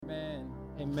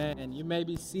Amen. You may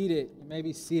be seated. You may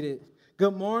be seated.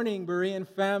 Good morning, Berean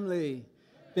family.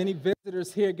 If any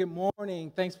visitors here, good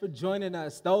morning. Thanks for joining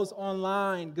us. Those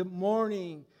online, good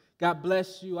morning. God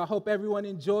bless you. I hope everyone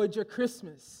enjoyed your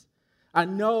Christmas. I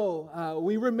know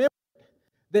we remember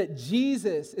that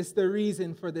Jesus is the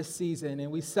reason for this season,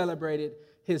 and we celebrated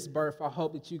his birth. I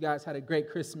hope that you guys had a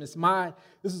great Christmas.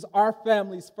 This is our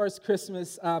family's first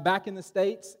Christmas back in the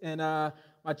States, and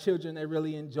my children, they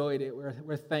really enjoyed it.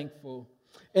 We're thankful.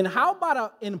 And how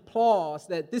about an applause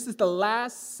that this is the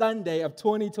last Sunday of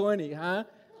 2020, huh?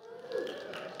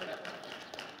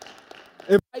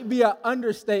 It might be an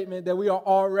understatement that we are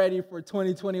all ready for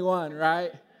 2021,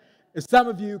 right? If some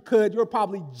of you could, you'll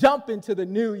probably jump into the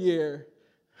new year.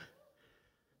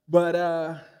 But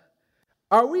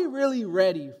are we really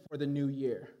ready for the new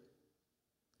year?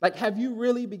 Like, have you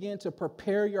really begun to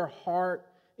prepare your heart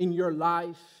in your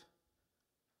life?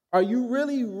 Are you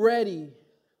really ready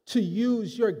to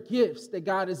use your gifts that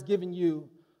God has given you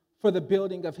for the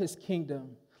building of his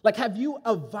kingdom? Like, have you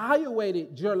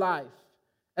evaluated your life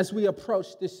as we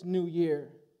approach this new year?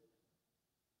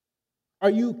 Are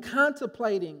you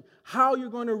contemplating how you're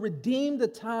going to redeem the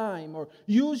time or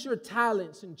use your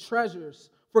talents and treasures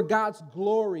for God's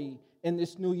glory in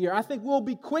this new year? I think we'll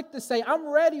be quick to say, I'm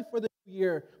ready for the new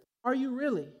year. Are you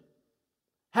really?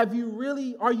 Are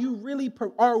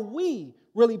we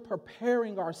really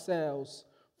preparing ourselves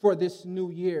for this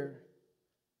new year?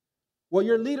 Well,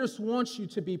 your leaders want you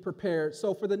to be prepared.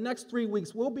 So for the next 3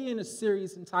 weeks, we'll be in a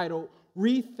series entitled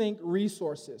Rethink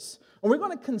Resources. And we're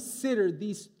going to consider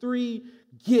these 3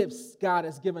 gifts God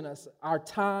has given us: our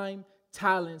time,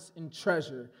 talents, and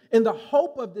treasure. And the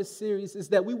hope of this series is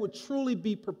that we would truly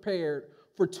be prepared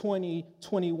for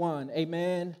 2021.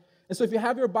 Amen. And so if you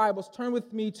have your Bibles, turn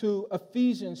with me to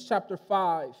Ephesians chapter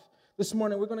 5. This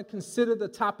morning, we're going to consider the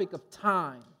topic of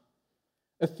time.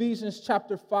 Ephesians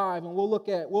chapter 5, and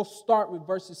we'll start with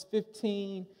verses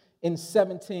 15 and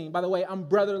 17. By the way, I'm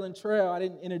Brother Lantrell. I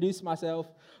didn't introduce myself,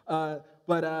 but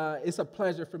it's a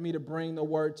pleasure for me to bring the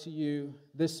word to you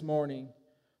this morning.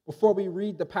 Before we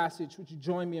read the passage, would you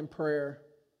join me in prayer?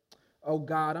 Oh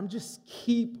God, I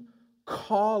keep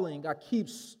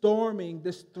storming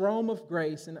this throne of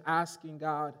grace and asking,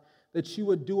 God, that you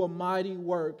would do a mighty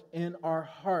work in our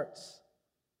hearts.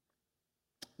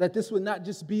 That this would not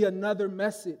just be another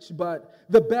message, but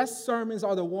the best sermons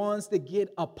are the ones that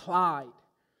get applied.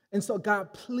 And so,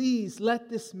 God, please let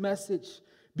this message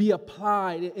be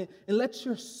applied and let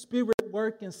your spirit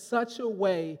work in such a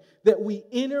way that we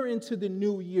enter into the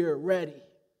new year ready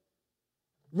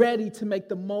to make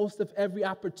the most of every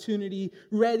opportunity,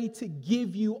 ready to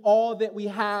give you all that we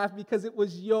have because it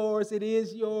was yours, it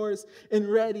is yours, and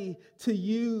ready to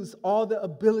use all the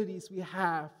abilities we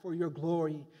have for your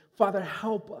glory. Father,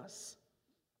 help us.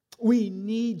 We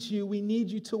need you. We need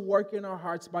you to work in our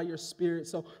hearts by your Spirit.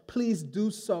 So please do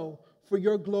so for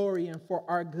your glory and for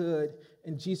our good.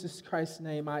 In Jesus Christ's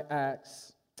name I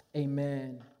ask.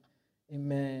 Amen.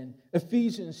 Amen.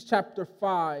 Ephesians chapter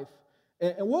 5.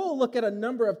 And we'll look at a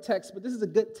number of texts, but this is a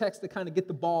good text to kind of get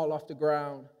the ball off the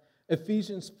ground.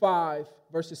 Ephesians 5,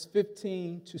 verses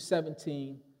 15 to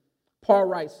 17. Paul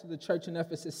writes to the church in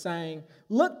Ephesus saying,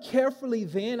 "Look carefully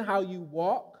then how you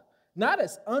walk, not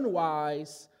as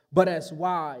unwise, but as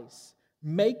wise,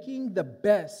 making the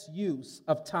best use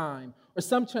of time." Or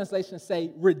some translations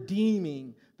say,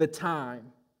 redeeming the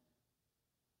time.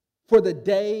 For the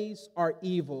days are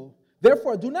evil.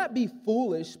 Therefore, do not be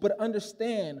foolish, but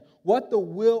understand what the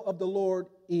will of the Lord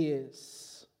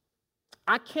is.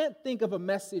 I can't think of a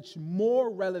message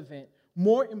more relevant,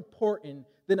 more important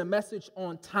than a message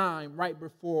on time right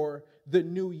before the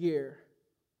new year.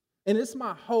 And it's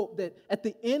my hope that at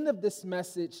the end of this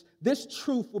message, this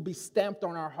truth will be stamped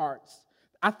on our hearts.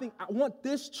 I want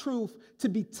this truth to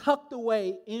be tucked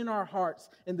away in our hearts.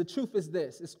 And the truth is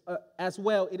this, as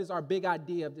well, it is our big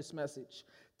idea of this message.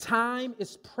 Time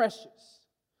is precious.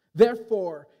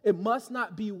 Therefore, it must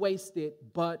not be wasted,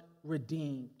 but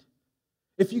redeemed.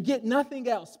 If you get nothing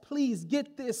else, please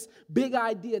get this big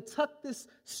idea. Tuck this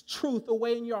truth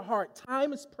away in your heart.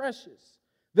 Time is precious.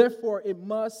 Therefore, it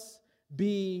must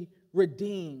be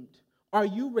redeemed. Are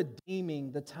you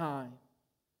redeeming the time?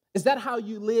 Is that how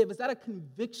you live? Is that a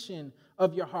conviction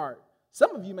of your heart?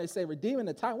 Some of you may say, redeeming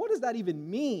the time, what does that even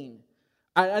mean?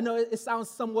 I know it sounds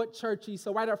somewhat churchy,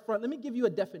 so right up front, let me give you a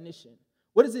definition.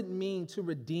 What does it mean to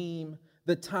redeem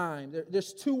the time?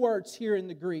 There's 2 words here in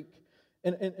the Greek,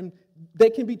 and they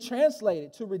can be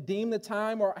translated to redeem the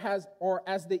time, or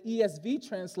as the ESV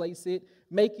translates it,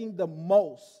 making the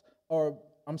most, as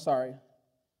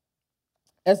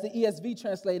the ESV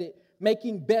translated,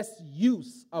 making best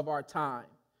use of our time.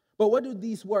 But what do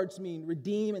these words mean,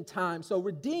 redeem and time? So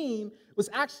redeem was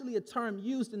actually a term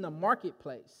used in the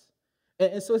marketplace.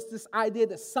 And so it's this idea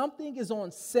that something is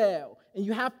on sale and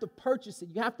you have to purchase it.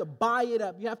 You have to buy it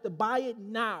up. You have to buy it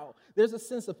now. There's a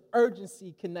sense of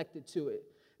urgency connected to it.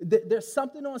 There's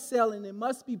something on sale and it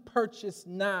must be purchased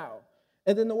now.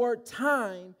 And then the word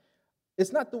time,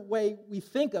 it's not the way we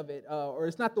think of it, or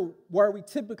it's not the word we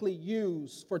typically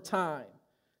use for time.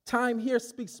 Time here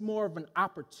speaks more of an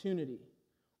opportunity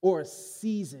or a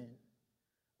season,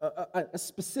 a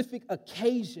specific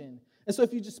occasion. And so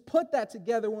if you just put that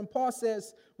together, when Paul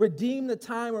says redeem the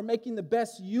time or making the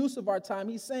best use of our time,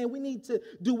 he's saying we need to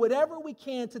do whatever we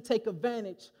can to take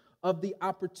advantage of the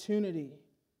opportunity.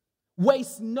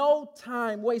 Waste no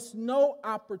time, waste no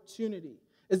opportunity.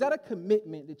 Is that a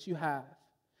commitment that you have?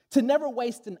 To never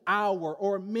waste an hour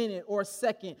or a minute or a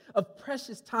second of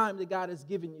precious time that God has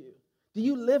given you. Do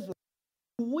you live like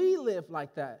that? Do we live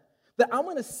like that? That I'm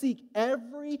going to seek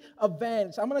every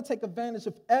advantage. I'm going to take advantage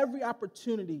of every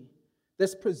opportunity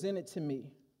that's presented to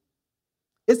me.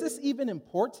 Is this even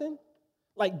important?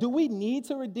 Like, do we need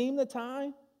to redeem the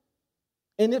time?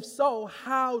 And if so,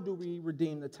 how do we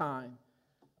redeem the time?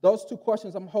 Those two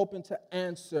questions I'm hoping to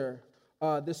answer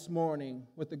this morning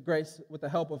with the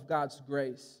help of God's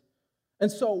grace.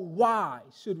 And so why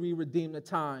should we redeem the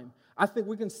time? I think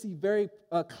we can see very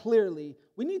clearly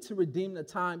we need to redeem the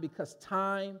time because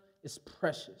time is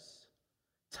precious.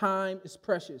 Time is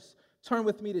precious. Turn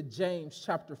with me to James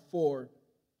chapter 4,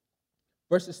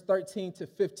 verses 13 to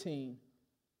 15.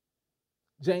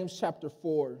 James chapter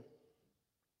 4.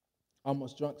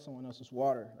 Almost drunk someone else's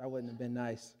water. That wouldn't have been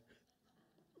nice.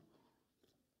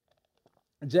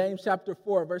 James chapter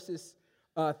 4, verses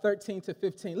 13 to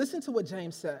 15. Listen to what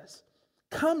James says.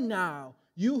 Come now,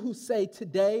 you who say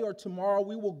today or tomorrow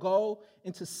we will go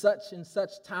into such and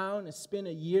such town and spend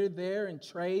a year there and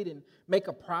trade and make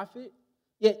a profit.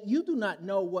 Yet you do not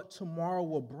know what tomorrow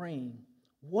will bring.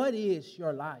 What is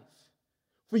your life?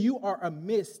 For you are a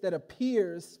mist that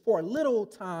appears for a little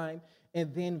time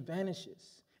and then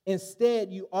vanishes.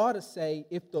 Instead, you ought to say,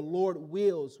 if the Lord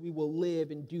wills, we will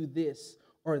live and do this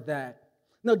or that.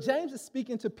 Now, James is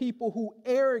speaking to people who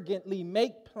arrogantly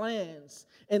make plans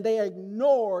and they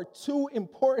ignore two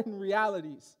important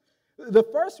realities. The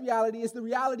first reality is the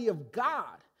reality of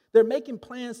God. They're making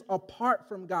plans apart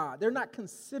from God. They're not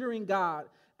considering God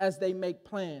as they make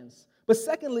plans. But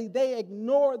secondly, they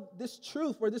ignore this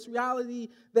truth or this reality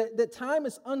that time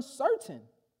is uncertain.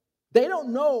 They don't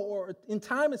know, or in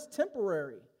time is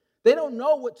temporary. They don't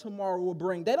know what tomorrow will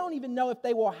bring. They don't even know if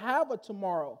they will have a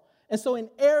tomorrow. And so in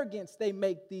arrogance, they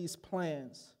make these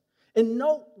plans. And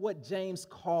note what James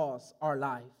calls our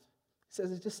life. He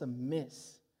says it's just a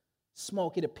mist,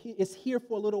 smoke. It's here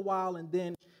for a little while and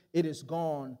then it is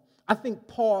gone. I think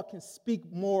Paul can speak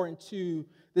more into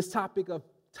this topic of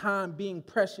time being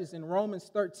precious in Romans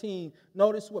 13.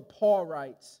 Notice what Paul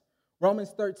writes.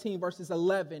 Romans 13, verses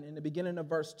 11, in the beginning of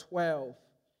verse 12.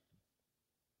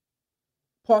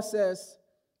 Paul says,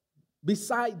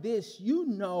 beside this, you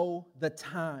know the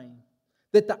time,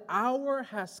 that the hour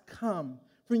has come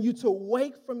for you to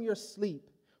wake from your sleep.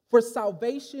 For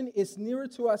salvation is nearer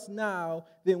to us now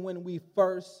than when we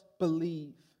first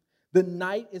believed. The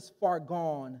night is far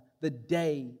gone, the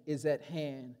day is at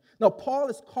hand. Now, Paul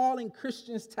is calling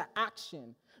Christians to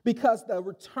action because the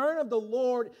return of the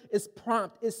Lord is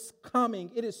prompt, it's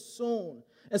coming, it is soon.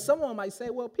 And someone might say,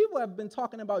 well, people have been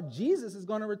talking about Jesus is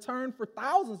going to return for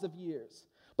thousands of years.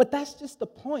 But that's just the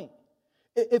point.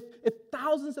 If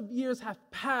thousands of years have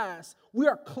passed, we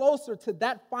are closer to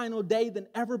that final day than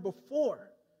ever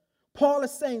before. Paul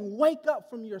is saying, wake up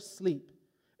from your sleep.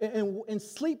 And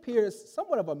sleep here is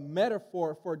somewhat of a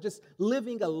metaphor for just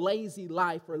living a lazy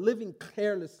life or living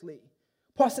carelessly.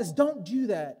 Paul says, don't do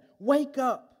that. Wake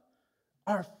up.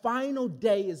 Our final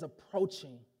day is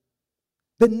approaching.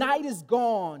 The night is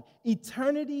gone.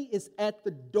 Eternity is at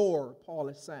the door, Paul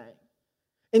is saying.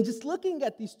 And just looking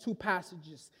at these two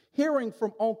passages, hearing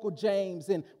from Uncle James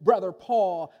and Brother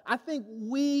Paul, I think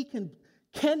we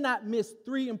cannot miss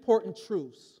three important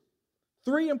truths.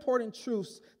 Three important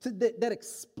truths that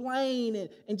explain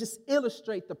and just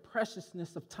illustrate the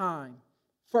preciousness of time.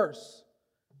 First,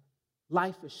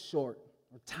 life is short,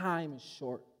 or time is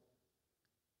short.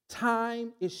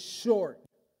 Time is short.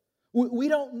 We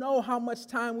don't know how much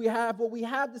time we have, but we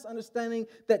have this understanding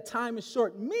that time is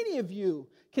short. Many of you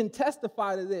can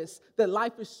testify to this, that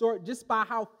life is short just by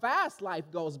how fast life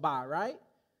goes by, right?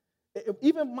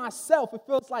 Even myself, it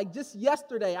feels like just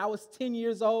yesterday I was 10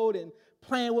 years old and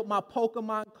playing with my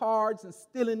Pokemon cards and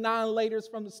stealing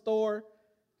 9-laters from the store.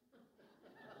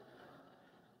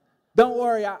 Don't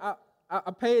worry, I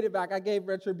paid it back. I gave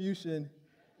retribution.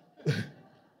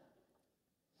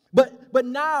 but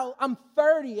now I'm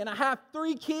 30 and I have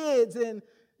 3 kids. And,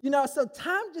 so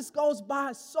time just goes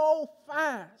by so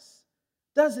fast,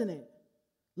 doesn't it?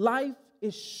 Life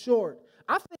is short.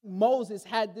 I think Moses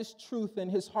had this truth in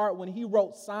his heart when he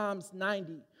wrote Psalms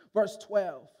 90, verse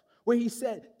 12, where he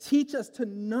said, teach us to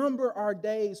number our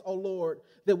days, O Lord,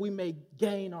 that we may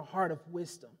gain a heart of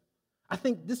wisdom. I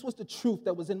think this was the truth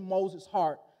that was in Moses'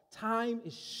 heart. Time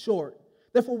is short.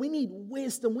 Therefore, we need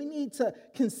wisdom. We need to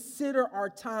consider our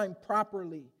time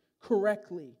properly,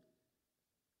 correctly.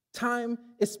 Time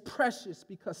is precious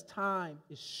because time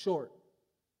is short.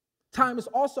 Time is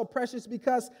also precious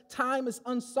because time is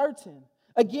uncertain.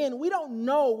 Again, we don't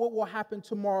know what will happen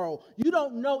tomorrow. You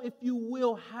don't know if you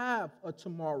will have a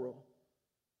tomorrow.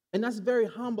 And that's very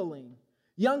humbling.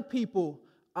 Young people,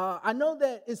 I know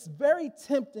that it's very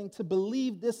tempting to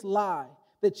believe this lie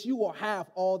that you will have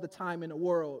all the time in the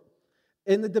world.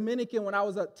 In the Dominican, when I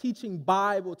was teaching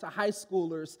Bible to high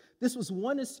schoolers, this was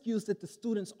one excuse that the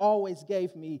students always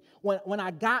gave me when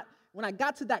I got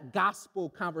to that gospel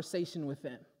conversation with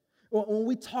them. When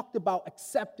we talked about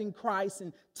accepting Christ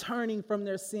and turning from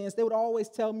their sins, they would always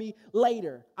tell me,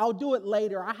 later. I'll do it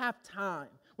later. I have time.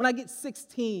 When I get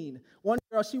 16, one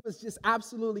girl, she was just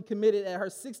absolutely committed. At her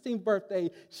 16th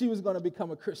birthday, she was going to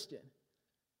become a Christian.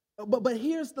 But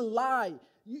here's the lie.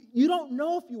 You don't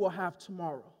know if you will have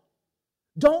tomorrow.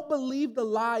 Don't believe the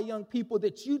lie, young people,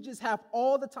 that you just have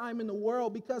all the time in the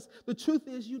world, because the truth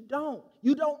is you don't.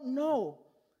 You don't know.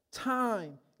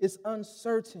 Time is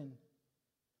uncertain.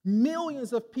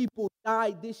 Millions of people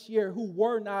died this year who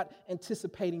were not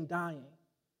anticipating dying.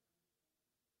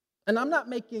 And I'm not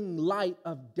making light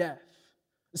of death,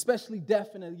 especially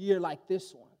death in a year like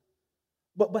this one.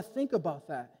 But think about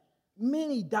that.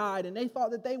 Many died and they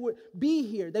thought that they would be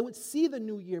here. They would see the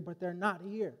new year, but they're not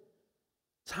here.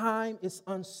 Time is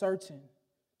uncertain.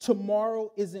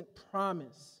 Tomorrow isn't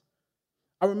promised.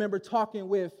 I remember talking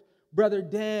with Brother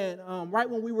Dan, right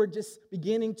when we were just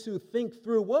beginning to think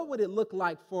through what would it look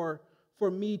like for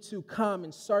me to come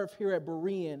and serve here at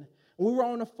Berean. We were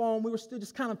on the phone. We were still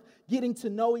just kind of getting to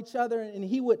know each other, and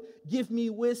he would give me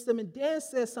wisdom. And Dan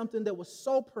said something that was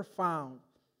so profound.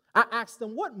 I asked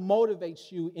him, what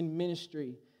motivates you in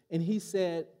ministry? And he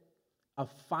said, a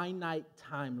finite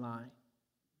timeline.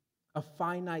 A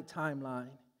finite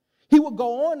timeline. He would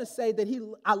go on to say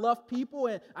that I love people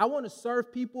and I want to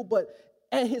serve people, but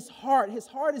at his heart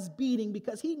is beating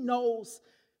because he knows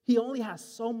he only has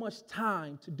so much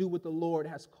time to do what the Lord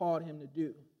has called him to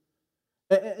do.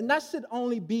 And that shouldn't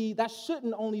only be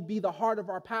the heart of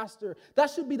our pastor. That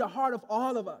should be the heart of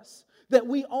all of us. That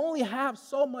we only have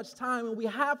so much time and we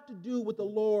have to do what the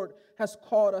Lord has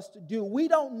called us to do. We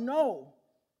don't know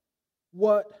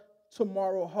what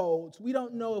tomorrow holds. We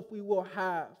don't know if we will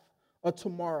have a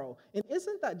tomorrow. And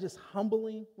isn't that just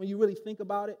humbling when you really think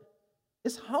about it?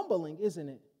 It's humbling, isn't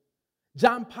it?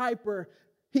 John Piper,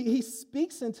 he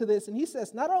speaks into this and he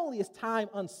says, not only is time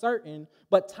uncertain,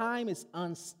 but time is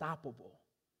unstoppable.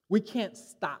 We can't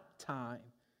stop time.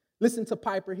 Listen to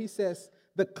Piper. He says,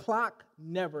 the clock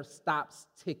never stops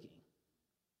ticking.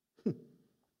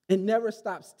 It never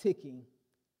stops ticking.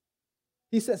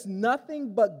 He says,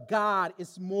 nothing but God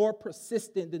is more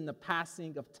persistent than the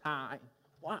passing of time.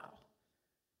 Wow.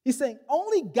 He's saying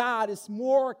only God is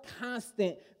more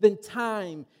constant than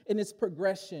time in its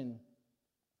progression.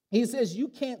 He says you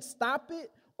can't stop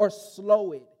it or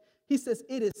slow it. He says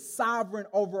it is sovereign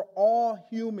over all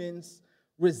humans'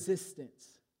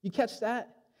 resistance. You catch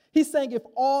that? He's saying if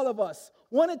all of us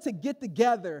wanted to get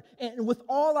together and with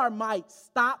all our might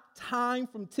stop time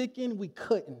from ticking, we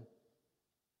couldn't.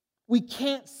 We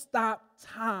can't stop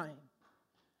time.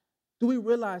 Do we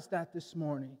realize that this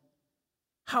morning?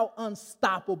 How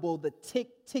unstoppable the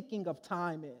ticking of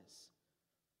time is.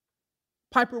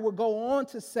 Piper will go on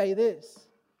to say this.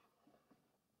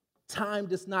 Time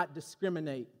does not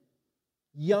discriminate.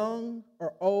 Young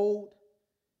or old,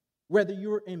 whether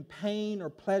you're in pain or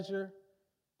pleasure,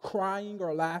 crying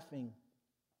or laughing,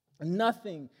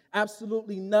 nothing,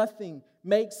 absolutely nothing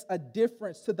makes a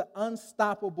difference to the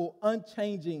unstoppable,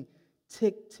 unchanging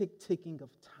ticking of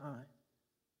time.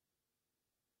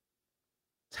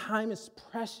 Time is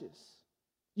precious.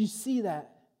 You see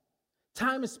that?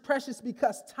 Time is precious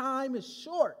because time is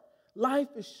short. Life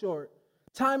is short.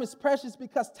 Time is precious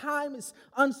because time is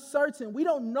uncertain. We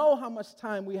don't know how much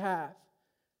time we have.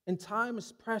 And time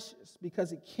is precious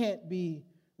because it can't be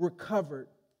recovered.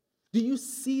 Do you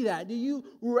see that? Do you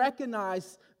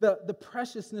recognize the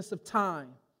preciousness of time?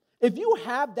 If you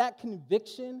have that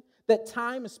conviction that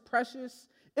time is precious,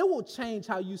 it will change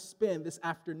how you spend this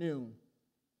afternoon.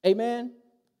 Amen?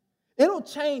 It'll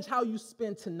change how you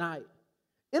spend tonight.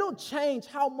 It'll change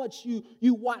how much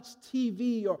you watch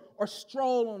TV or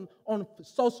stroll on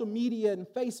social media and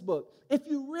Facebook. If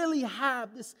you really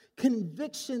have this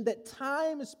conviction that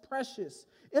time is precious,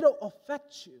 it'll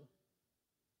affect you.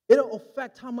 It'll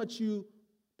affect how much you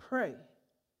pray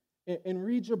and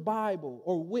read your Bible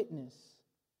or witness.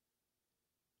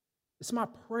 It's my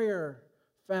prayer,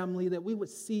 family, that we would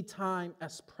see time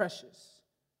as precious.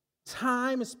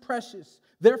 Time is precious.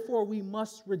 Therefore, we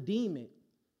must redeem it.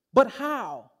 But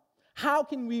how? How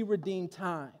can we redeem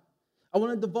time? I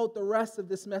want to devote the rest of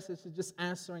this message to just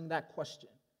answering that question.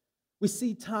 We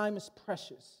see time is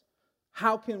precious.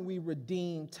 How can we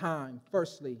redeem time?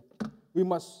 Firstly, we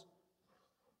must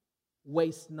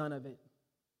waste none of it.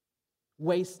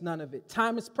 Waste none of it.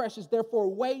 Time is precious, therefore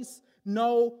waste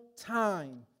no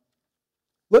time.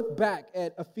 Look back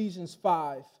at Ephesians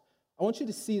 5. I want you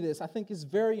to see this. I think it's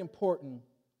very important.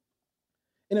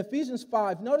 In Ephesians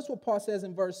 5, notice what Paul says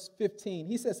in verse 15.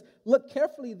 He says, look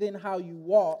carefully then how you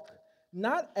walk,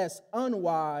 not as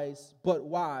unwise, but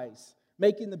wise,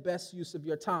 making the best use of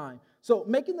your time. So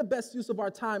making the best use of our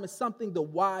time is something the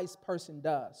wise person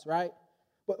does, right?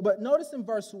 But notice in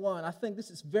verse 1, I think this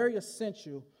is very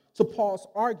essential to Paul's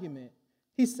argument.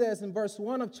 He says in verse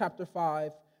 1 of chapter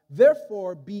 5,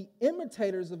 therefore be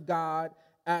imitators of God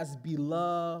as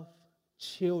beloved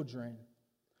children.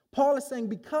 Paul is saying,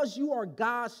 because you are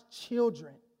God's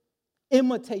children,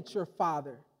 imitate your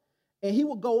father. And he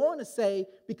will go on to say,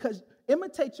 because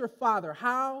imitate your father.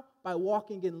 How? By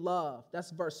walking in love.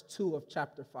 That's verse 2 of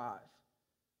chapter 5.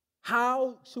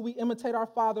 How should we imitate our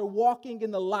father? Walking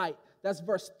in the light. That's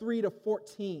verse 3 to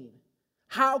 14.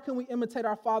 How can we imitate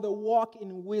our father? Walk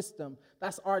in wisdom.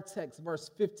 That's our text, verse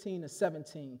 15 to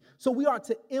 17. So we are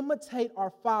to imitate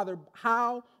our father.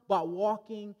 How? By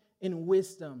walking in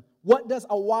wisdom. What does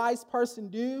a wise person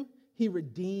do? He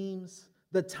redeems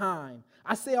the time.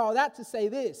 I say all that to say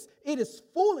this. It is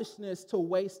foolishness to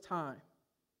waste time.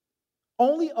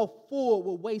 Only a fool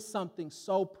will waste something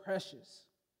so precious.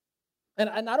 And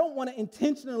I don't want to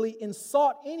intentionally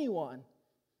insult anyone,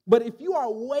 but if you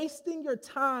are wasting your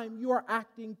time, you are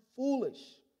acting foolish.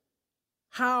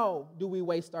 How do we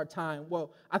waste our time?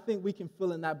 Well, I think we can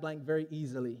fill in that blank very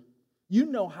easily. You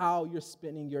know how you're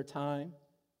spending your time.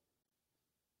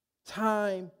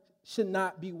 Time should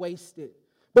not be wasted.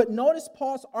 But notice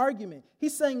Paul's argument.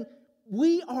 He's saying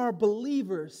we are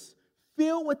believers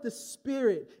filled with the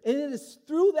Spirit, and it is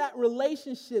through that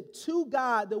relationship to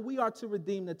God that we are to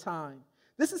redeem the time.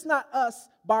 This is not us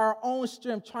by our own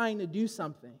strength trying to do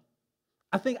something.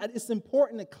 I think it's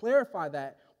important to clarify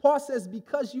that. Paul says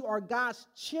because you are God's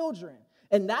children,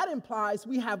 and that implies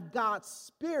we have God's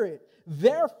Spirit,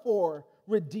 therefore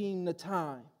redeem the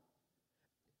time.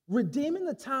 Redeeming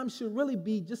the time should really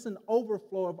be just an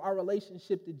overflow of our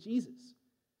relationship to Jesus.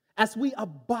 As we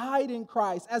abide in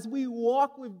Christ, as we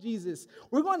walk with Jesus,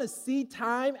 we're going to see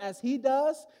time as he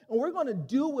does, and we're going to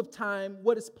do with time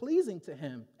what is pleasing to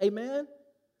him. Amen?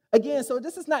 Again, so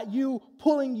this is not you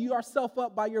pulling yourself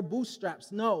up by your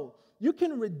bootstraps. No, you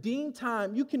can redeem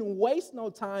time. You can waste no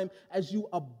time as you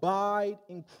abide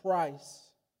in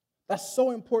Christ. That's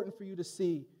so important for you to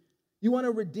see. You want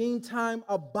to redeem time,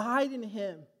 abide in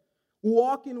him.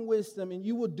 Walk in wisdom, and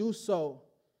you will do so.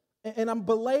 And I'm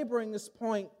belaboring this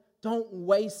point. Don't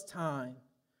waste time.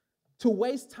 To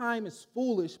waste time is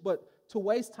foolish, but to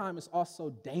waste time is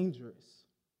also dangerous.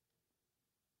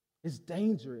 It's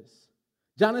dangerous.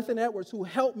 Jonathan Edwards, who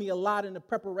helped me a lot in the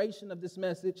preparation of this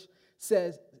message,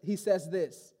 says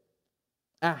this: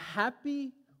 a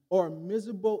happy or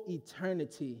miserable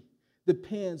eternity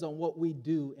depends on what we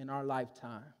do in our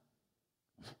lifetime.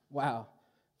 Wow.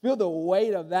 Feel the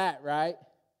weight of that, right?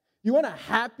 You want a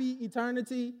happy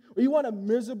eternity or you want a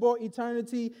miserable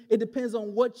eternity? It depends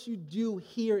on what you do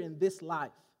here in this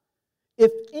life.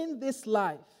 If in this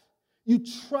life you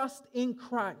trust in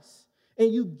Christ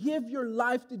and you give your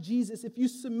life to Jesus, if you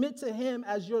submit to him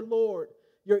as your Lord,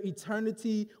 your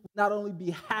eternity will not only be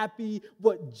happy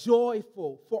but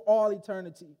joyful for all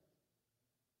eternity.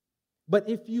 But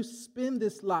if you spend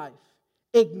this life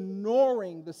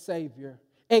ignoring the Savior,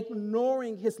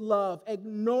 ignoring his love,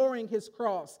 ignoring his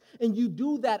cross, and you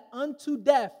do that unto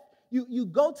death, you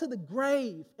go to the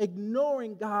grave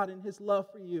ignoring God and his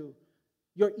love for you,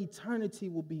 your eternity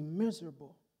will be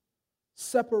miserable.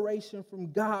 Separation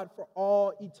from God for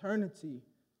all eternity.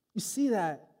 You see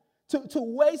that? To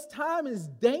waste time is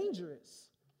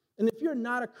dangerous. And if you're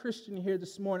not a Christian here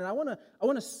this morning, I want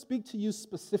to speak to you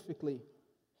specifically.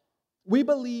 We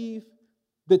believe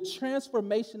the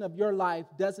transformation of your life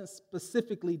doesn't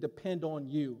specifically depend on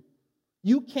you.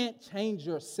 You can't change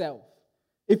yourself.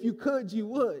 If you could, you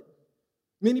would.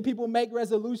 Many people make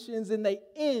resolutions and they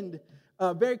end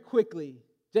very quickly,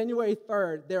 January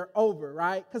 3rd, they're over,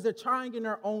 right? Because they're trying in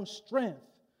their own strength.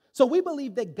 So we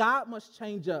believe that God must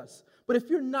change us. But if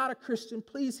you're not a Christian,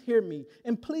 please hear me.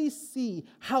 And please see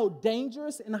how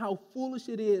dangerous and how foolish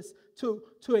it is to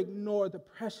ignore the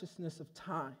preciousness of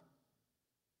time.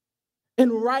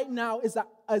 And right now is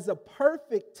a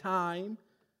perfect time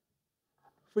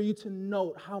for you to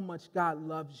note how much God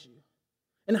loves you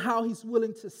and how he's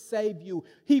willing to save you.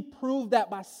 He proved that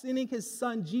by sending his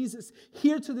son Jesus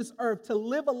here to this earth to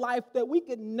live a life that we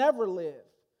could never live,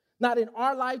 not in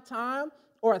our lifetime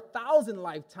or 1,000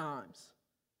 lifetimes.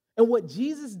 And what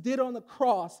Jesus did on the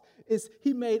cross is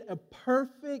he made a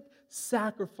perfect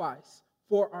sacrifice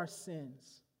for our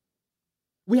sins.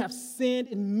 We have sinned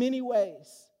in many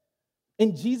ways.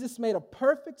 And Jesus made a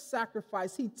perfect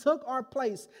sacrifice. He took our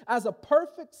place as a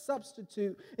perfect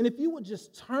substitute. And if you would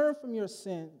just turn from your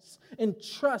sins and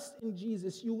trust in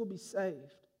Jesus, you will be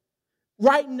saved.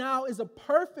 Right now is a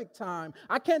perfect time.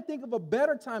 I can't think of a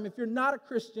better time if you're not a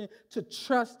Christian to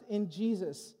trust in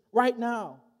Jesus. Right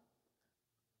now.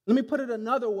 Let me put it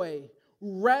another way.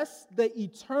 Rest the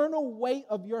eternal weight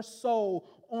of your soul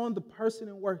on the person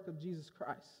and work of Jesus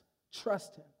Christ.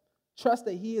 Trust him. Trust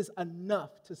that he is enough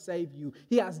to save you.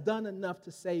 He has done enough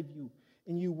to save you,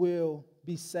 and you will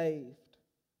be saved.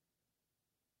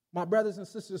 My brothers and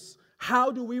sisters,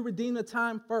 how do we redeem the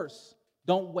time? First,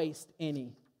 don't waste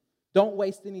any. Don't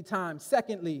waste any time.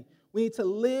 Secondly, we need to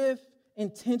live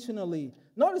intentionally.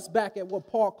 Notice back at what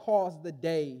Paul calls the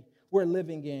day we're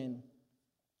living in.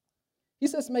 He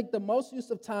says, make the most use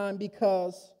of time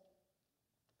because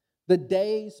the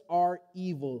days are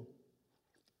evil.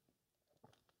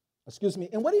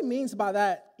 And what he means by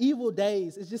that, evil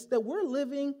days, is just that we're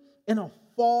living in a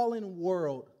fallen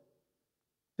world.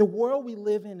 The world we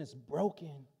live in is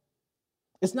broken.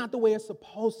 It's not the way it's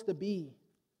supposed to be.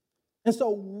 And so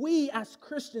we as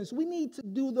Christians, we need to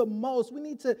do the most. We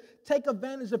need to take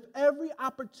advantage of every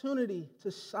opportunity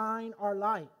to shine our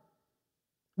light.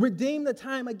 Redeem the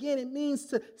time. Again, it means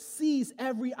to seize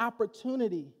every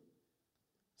opportunity.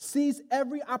 Seize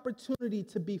every opportunity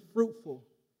to be fruitful,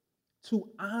 to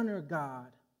honor God,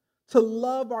 to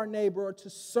love our neighbor, or to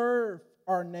serve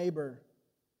our neighbor.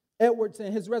 Edwards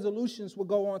and his resolutions will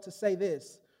go on to say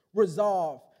this: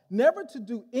 resolve never to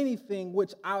do anything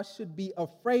which I should be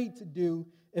afraid to do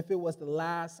if it was the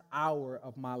last hour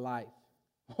of my life.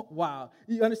 Wow.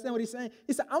 You understand what he's saying?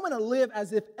 He said, I'm going to live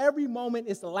as if every moment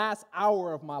is the last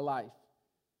hour of my life.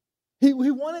 He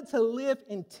wanted to live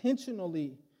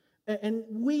intentionally, and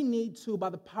we need to by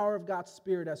the power of God's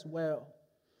Spirit as well.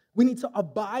 We need to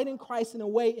abide in Christ in a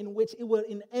way in which it will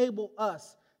enable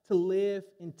us to live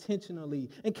intentionally.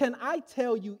 And can I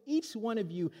tell you, each one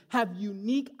of you have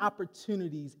unique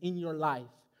opportunities in your life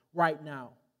right now.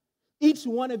 Each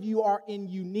one of you are in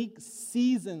unique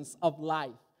seasons of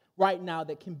life right now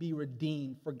that can be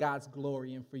redeemed for God's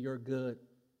glory and for your good.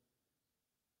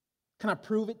 Can I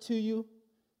prove it to you?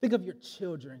 Think of your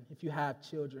children, if you have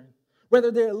children.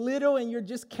 Whether they're little and you're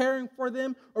just caring for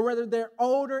them, or whether they're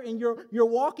older and you're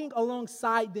walking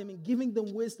alongside them and giving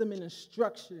them wisdom and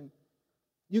instruction,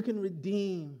 you can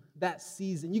redeem that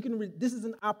season. This is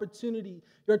an opportunity.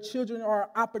 Your children are an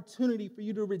opportunity for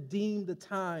you to redeem the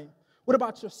time. What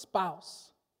about your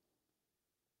spouse?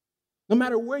 No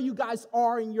matter where you guys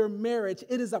are in your marriage,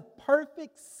 it is a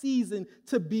perfect season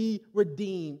to be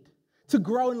redeemed, to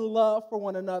grow in love for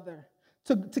one another,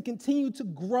 to continue to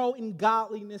grow in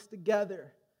godliness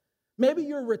together. Maybe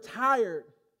you're retired,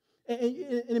 and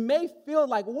it may feel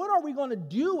like, what are we going to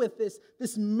do with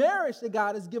this marriage that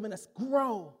God has given us?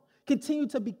 Grow. Continue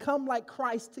to become like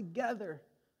Christ together.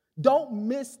 Don't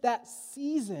miss that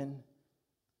season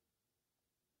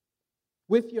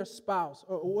with your spouse.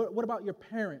 Or what about your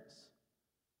parents?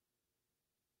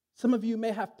 Some of you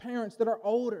may have parents that are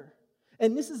older,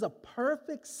 and this is a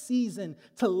perfect season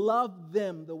to love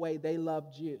them the way they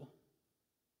loved you,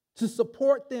 to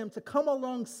support them, to come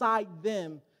alongside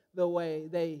them the way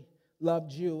they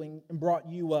loved you and brought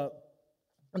you up.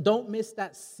 Don't miss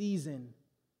that season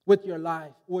with your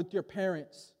life, with your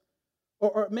parents,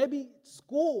 or maybe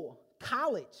school,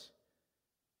 college.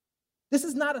 This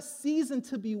is not a season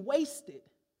to be wasted.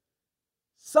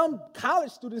 Some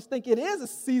college students think it is a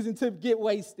season to get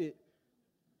wasted.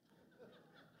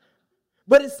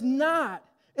 But it's not.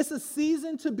 It's a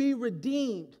season to be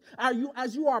redeemed.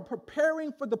 As you are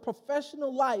preparing for the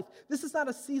professional life, this is not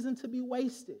a season to be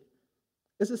wasted.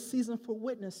 It's a season for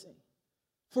witnessing,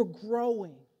 for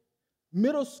growing.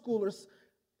 Middle schoolers,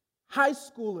 high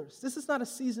schoolers, this is not a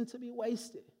season to be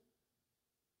wasted.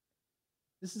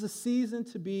 This is a season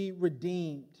to be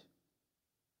redeemed.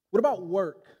 What about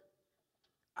work?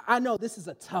 I know this is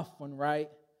a tough one, right?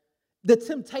 The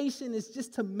temptation is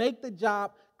just to make the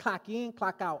job clock in,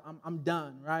 clock out. I'm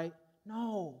done, right?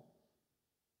 No.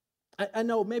 I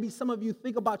know maybe some of you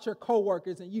think about your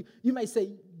coworkers and you may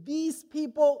say, these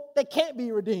people, they can't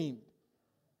be redeemed.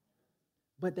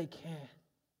 But they can.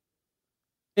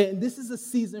 And this is a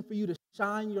season for you to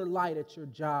shine your light at your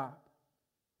job.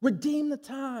 Redeem the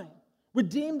time.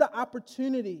 Redeem the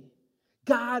opportunity.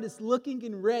 God is looking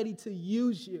and ready to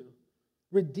use you.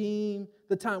 Redeem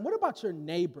the time. What about your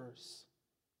neighbors?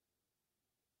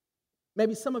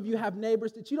 Maybe some of you have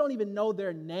neighbors that you don't even know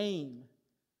their name.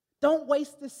 Don't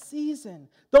waste this season.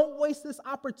 Don't waste this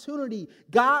opportunity.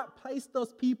 God placed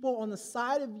those people on the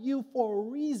side of you for a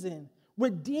reason.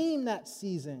 Redeem that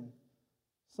season.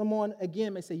 Someone,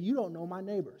 again, may say, you don't know my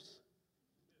neighbors.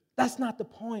 That's not the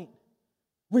point.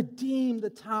 Redeem the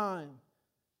time.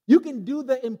 You can do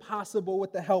the impossible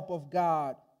with the help of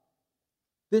God.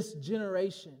 This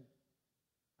generation,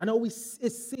 I know it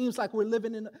seems like we're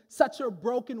living in such a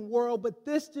broken world, but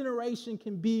this generation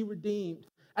can be redeemed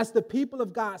as the people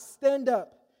of God stand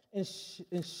up and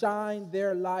shine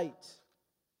their light.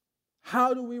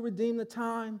 How do we redeem the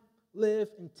time? Live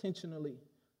intentionally.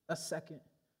 That's second.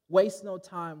 Waste no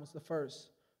time was the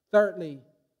first. Thirdly,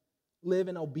 live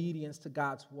in obedience to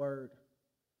God's word.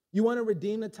 You want to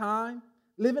redeem the time?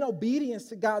 Live in obedience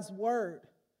to God's word.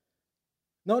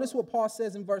 Notice what Paul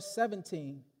says in verse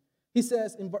 17. He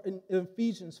says in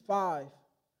Ephesians 5,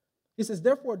 he says,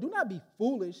 therefore, do not be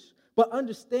foolish, but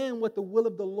understand what the will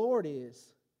of the Lord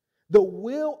is. The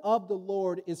will of the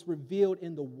Lord is revealed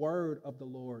in the word of the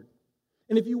Lord.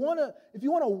 And if you want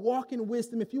to walk in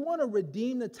wisdom, if you want to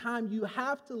redeem the time, you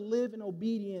have to live in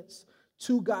obedience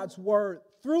to God's word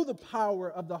through the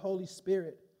power of the Holy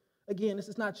Spirit. Again, this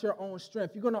is not your own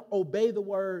strength. You're going to obey the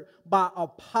word by a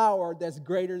power that's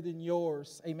greater than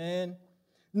yours. Amen.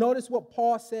 Notice what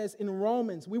Paul says in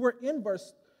Romans. We were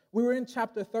in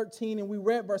chapter 13 and we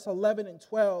read verse 11 and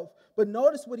 12. But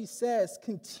notice what he says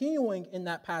continuing in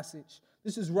that passage.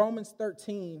 This is Romans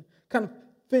 13, kind of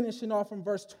finishing off from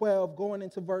verse 12, going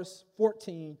into verse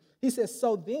 14. He says,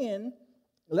 so then,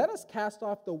 let us cast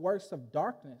off the works of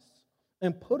darkness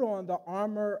and put on the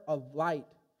armor of light.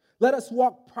 Let us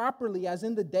walk properly as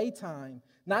in the daytime,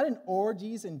 not in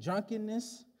orgies and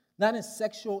drunkenness, not in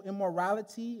sexual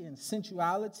immorality and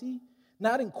sensuality,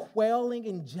 not in quarreling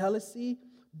and jealousy,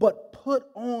 but put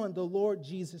on the Lord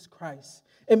Jesus Christ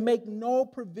and make no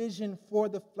provision for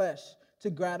the flesh to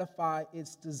gratify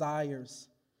its desires.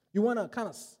 You want to kind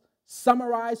of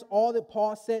summarize all that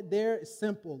Paul said there? It's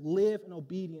simple. Live in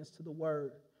obedience to the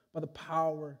word by the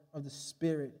power of the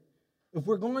Spirit. If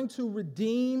we're going to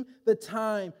redeem the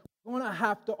time, we're going to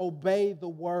have to obey the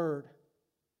word.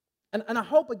 And I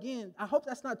hope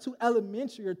that's not too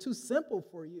elementary or too simple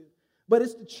for you, but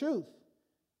it's the truth.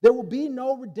 There will be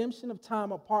no redemption of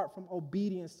time apart from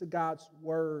obedience to God's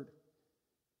word.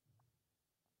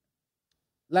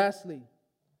 Lastly,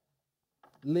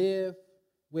 live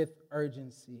with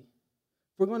urgency.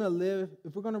 If we're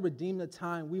going to redeem the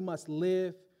time, we must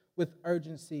live with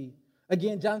urgency.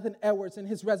 Again, Jonathan Edwards, in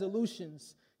his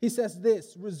resolutions, he says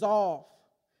this: resolve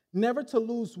never to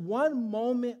lose one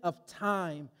moment of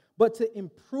time, but to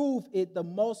improve it the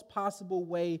most possible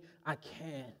way I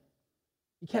can.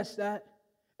 You catch that?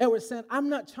 Edwards saying, I'm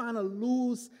not trying to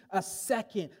lose a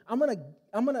second. I'm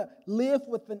gonna live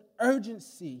with an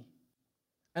urgency.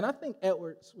 And I think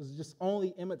Edwards was just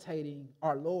only imitating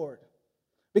our Lord.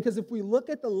 Because if we look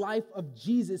at the life of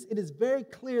Jesus, it is very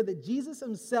clear that Jesus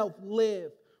himself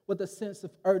lived with a sense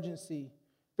of urgency.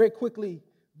 Very quickly,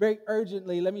 very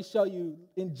urgently, let me show you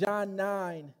in John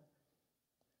 9,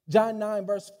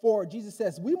 verse 4, Jesus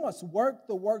says, we must work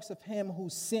the works of him who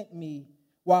sent me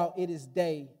while it is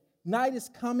day. Night is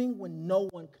coming when no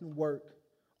one can work.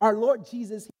 Our Lord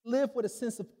Jesus, he lived with a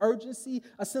sense of urgency,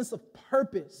 a sense of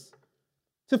purpose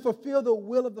to fulfill the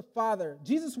will of the Father.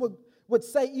 Jesus would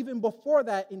say even before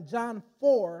that in John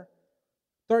 4,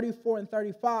 34 and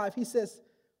 35, he says,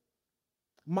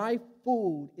 my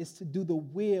food is to do the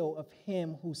will of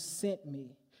him who sent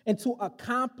me and to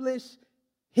accomplish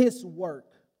his work.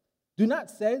 Do not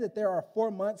say that there are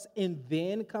 4 months and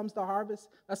then comes the harvest.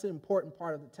 That's an important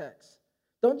part of the text.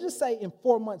 Don't just say in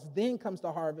 4 months then comes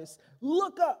the harvest.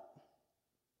 Look up.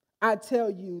 I tell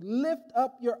you, lift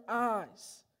up your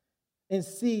eyes and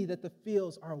see that the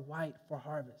fields are white for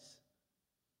harvest.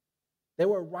 They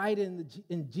were white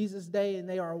in Jesus' day and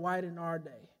they are white in our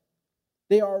day.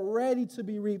 They are ready to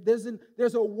be reaped.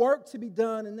 There's a work to be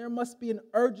done, and there must be an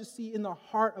urgency in the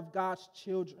heart of God's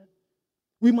children.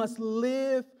 We must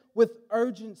live with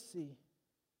urgency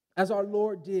as our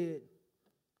Lord did.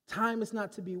 Time is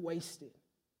not to be wasted.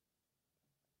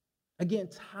 Again,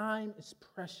 time is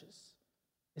precious.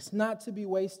 It's not to be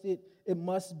wasted. It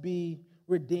must be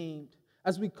redeemed.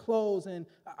 As we close, and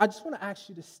I just want to ask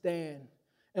you to stand,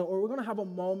 and we're going to have a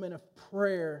moment of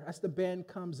prayer as the band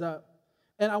comes up.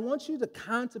 And I want you to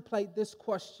contemplate this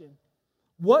question.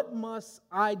 What must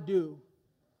I do?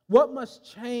 What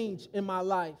must change in my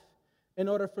life in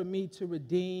order for me to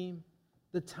redeem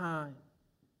the time?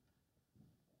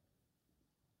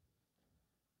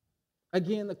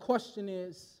 Again, the question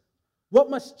is, what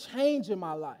must change in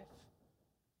my life?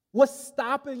 What's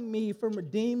stopping me from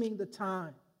redeeming the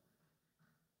time?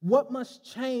 What must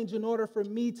change in order for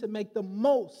me to make the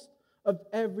most of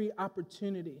every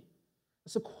opportunity?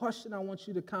 It's a question I want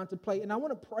you to contemplate, and I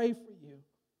want to pray for you.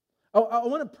 I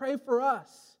want to pray for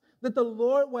us that the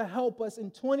Lord will help us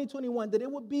in 2021, that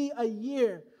it would be a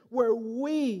year where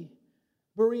we,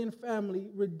 Berean family,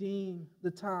 redeem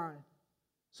the time.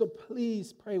 So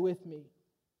please pray with me.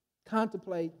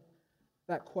 Contemplate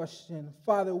that question.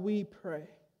 Father, we pray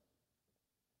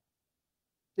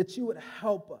that you would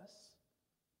help us.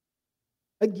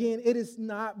 Again, it is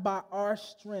not by our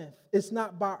strength, it's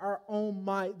not by our own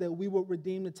might that we will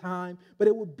redeem the time, but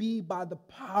it will be by the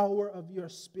power of your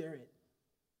Spirit.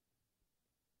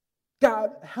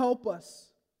 God, help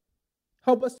us.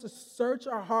 Help us to search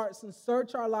our hearts and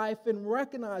search our life and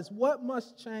recognize what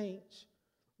must change,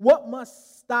 what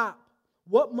must stop,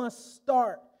 what must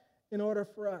start in order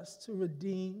for us to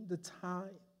redeem the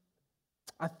time.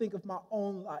 I think of my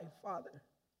own life, Father,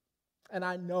 and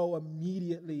I know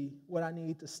immediately what I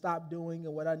need to stop doing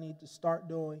and what I need to start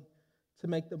doing to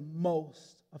make the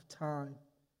most of time.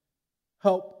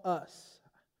 Help us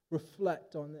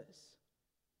reflect on this.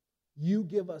 You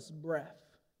give us breath.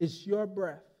 It's your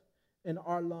breath in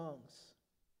our lungs,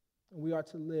 and we are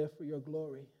to live for your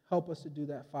glory. Help us to do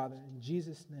that, Father. In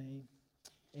Jesus' name,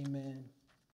 amen.